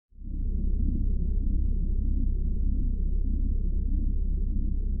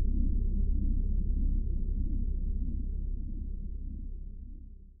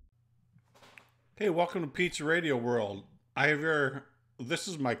Hey, welcome to Pizza Radio World. I have your. This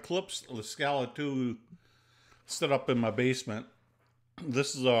is my Klipsch La Scala 2 set up in my basement.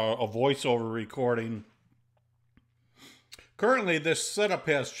 This is a voiceover recording. Currently, this setup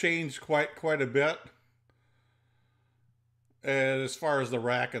has changed quite a bit as far as the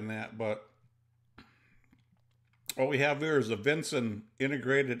rack and that. But what we have here is a Vincent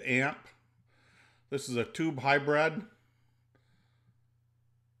integrated amp. This is a tube hybrid.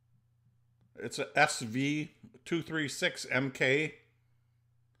 It's a SV236MK.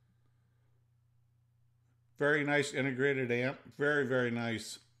 Very nice integrated amp. Very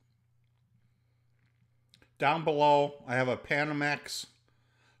nice. Down below, I have a Panamax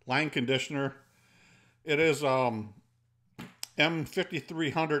line conditioner. It is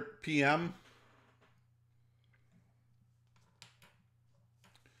M5300 PM.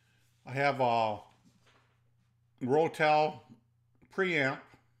 I have a Rotel preamp.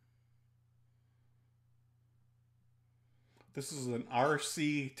 This is an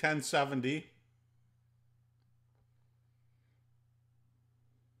RC 1070.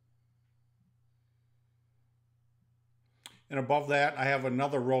 And above that, I have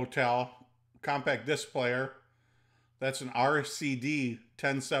another Rotel compact disc player. That's an RCD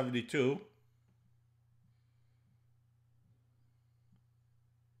 1072.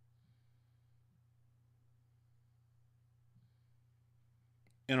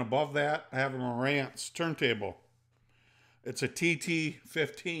 And above that, I have a Marantz turntable. It's a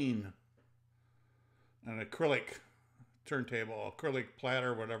TT15, an acrylic turntable, acrylic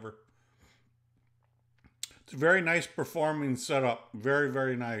platter, whatever. It's a very nice performing setup.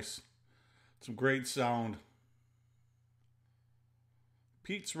 Very nice. Some great sound.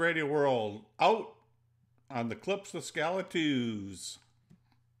 Pete's Radio World out on the Klipsch La Scala 2s.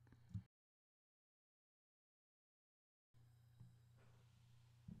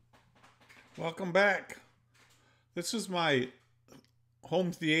 Welcome back. This is my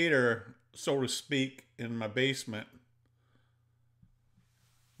home theater, so to speak, in my basement.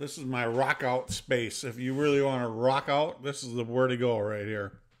 This is my rock out space. If you really want to rock out, this is the where to go right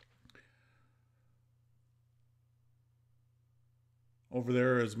here. Over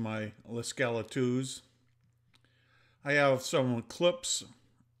there is my La Scala 2s. I have some Klipsch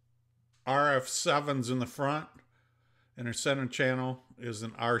RF7s in the front, and our center channel is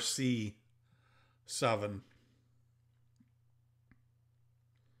an RC7.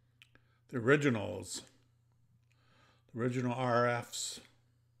 The originals. The original RFs.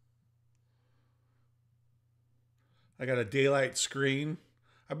 I got a daylight screen.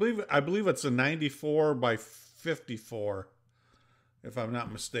 I believe it's a 94 by 54, if I'm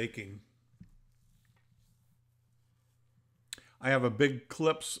not mistaken. I have a big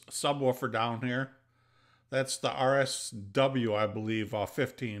Klipsch subwoofer down here. That's the RSW, I believe,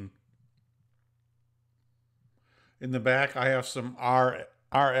 15. In the back, I have some RS7s.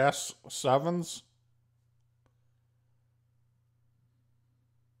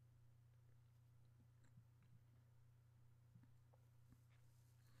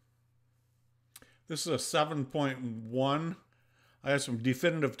 This is a 7.1. I have some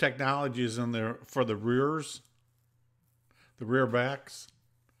definitive technologies in there for the rears, the rear backs.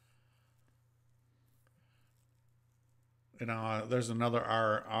 And there's another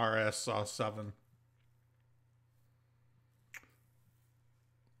RS7.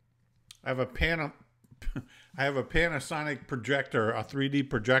 I have a Panasonic projector, a 3D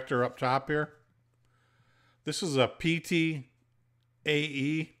projector up top here. This is a PTAE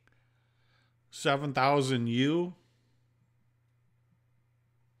 7000U.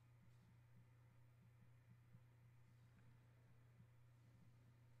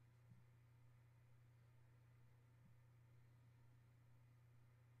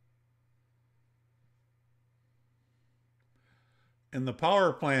 And the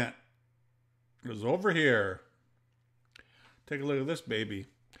power plant is over here. Take a look at this baby.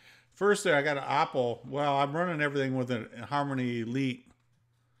 First there, I got an Oppo. Well, I'm running everything with a Harmony Elite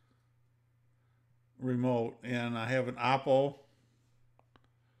remote, and I have an Oppo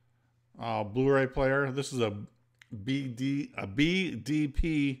Blu-ray player. This is a BDP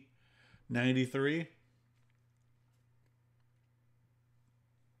 93.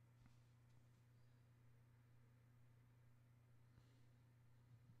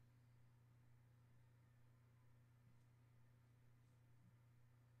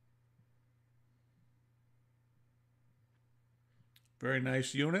 Very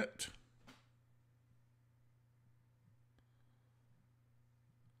nice unit.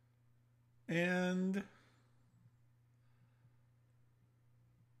 And in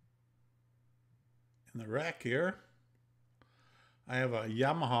the rack here, I have a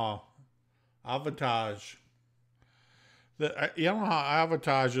Yamaha Avantage. The Yamaha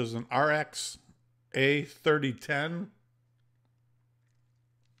Avantage is an RX A3010.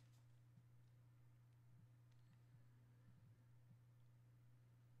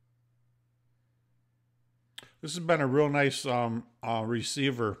 This has been a real nice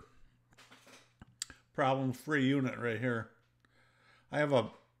receiver. Problem-free unit right here. I have a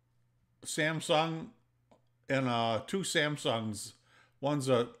Samsung and two Samsungs. One's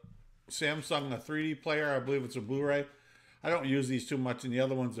a Samsung, a 3D player. I believe it's a Blu-ray. I don't use these too much. And the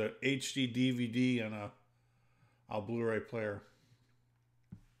other one's a HD DVD and a Blu-ray player.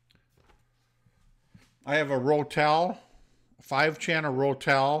 I have a Rotel, 5-channel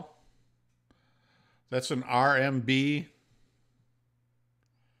Rotel. That's an RMB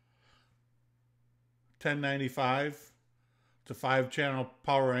 1095. It's a 5-channel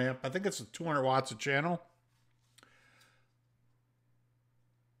power amp. I think it's a 200 watts a channel.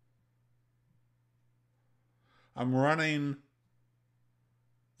 I'm running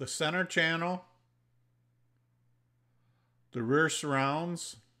the center channel, the rear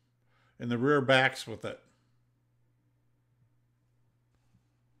surrounds, and the rear backs with it.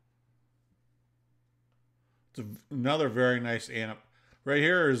 It's another very nice amp. Right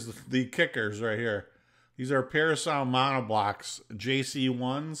here is the kickers right here. These are Parasound monoblocks,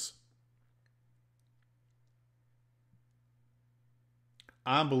 JC1s.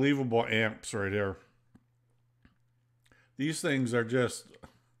 Unbelievable amps right here. These things are just,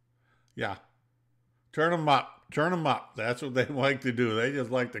 yeah. Turn them up. Turn them up. That's what they like to do. They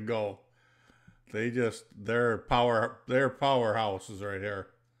just like to go. They're powerhouses right here.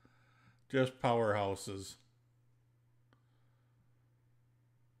 Just powerhouses.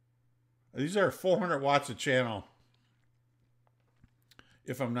 These are 400 watts a channel,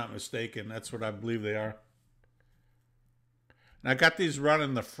 if I'm not mistaken. That's what I believe they are. And I got these running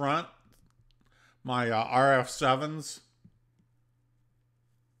in the front, my RF7s.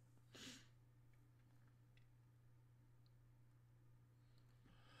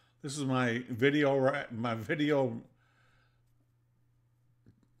 This is my video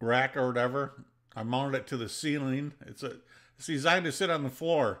rack or whatever. I mounted it to the ceiling. It's designed to sit on the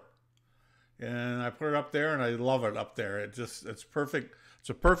floor. And I put it up there, and I love it up there. It's perfect. It's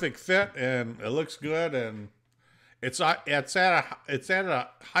a perfect fit, and it looks good, and it's at a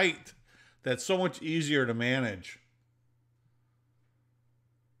height that's so much easier to manage.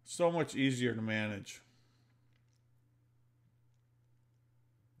 So much easier to manage.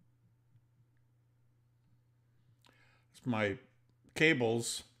 It's my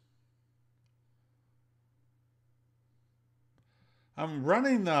cables. I'm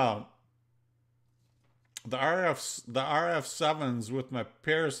running the RF7s with my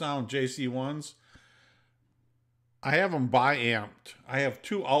Parasound JC1s. I have them bi-amped. I have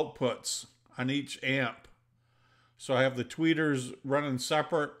two outputs on each amp. So I have the tweeters running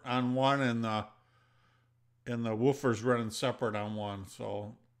separate on one and the woofers running separate on one.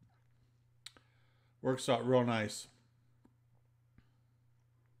 So works out real nice.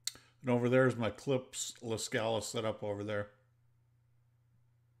 And over there is my Klipsch La Scala set up over there.